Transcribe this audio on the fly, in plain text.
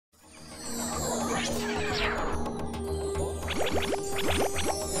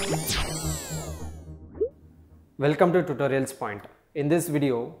Welcome to Tutorials Point. In this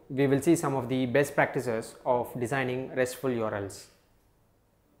video, we will see some of the best practices of designing RESTful URLs.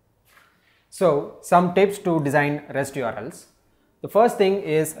 So, some tips to design REST URLs. The first thing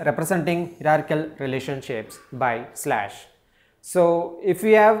is representing hierarchical relationships by slash. So, if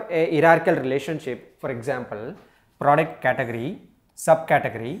we have a hierarchical relationship, for example, product category,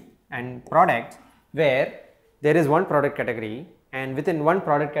 subcategory and products, where there is one product category and within one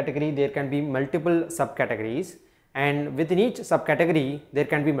product category there can be multiple subcategories, and within each subcategory there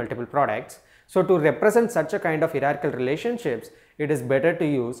can be multiple products. So, to represent such a kind of hierarchical relationships, it is better to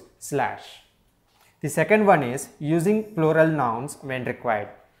use slash. The second one is using plural nouns when required.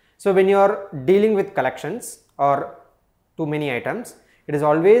 So, when you are dealing with collections or too many items, it is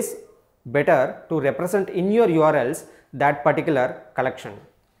always better to represent in your URLs that particular collection.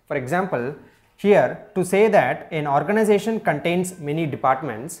 For example, here to say that an organization contains many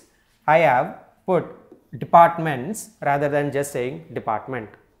departments, I have put departments rather than just saying department.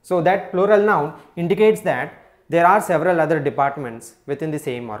 So, that plural noun indicates that there are several other departments within the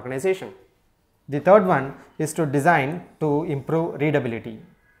same organization. The third one is to design to improve readability.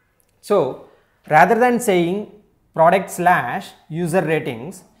 So, rather than saying product slash user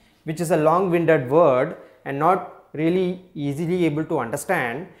ratings, which is a long-winded word and not really easily able to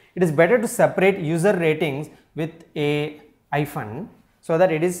understand, it is better to separate user ratings with a hyphen so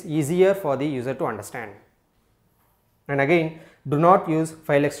that it is easier for the user to understand. And again, do not use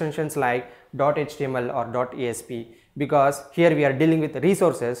file extensions like .html or .asp, because here we are dealing with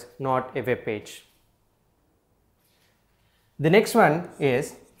resources, not a web page. The next one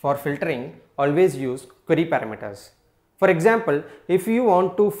is for filtering, always use query parameters. For example, if you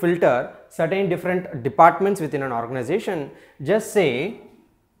want to filter certain different departments within an organization, just say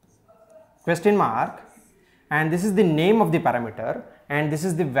question mark, and this is the name of the parameter and this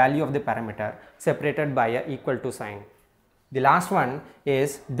is the value of the parameter separated by a equal to sign. The last one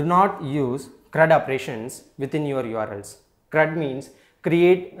is do not use CRUD operations within your URLs. CRUD means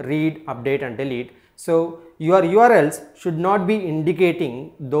create, read, update and delete. So, your URLs should not be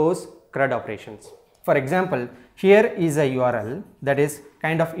indicating those CRUD operations. For example, here is a URL that is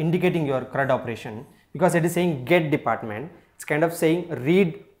kind of indicating your CRUD operation, because it is saying get department, it's kind of saying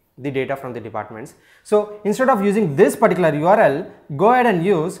read the data from the departments. So, instead of using this particular URL, go ahead and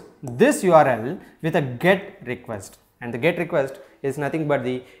use this URL with a get request, and the get request is nothing but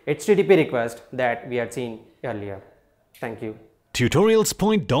the HTTP request that we had seen earlier. Thank you.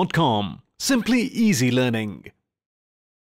 Tutorialspoint.com. Simply easy learning.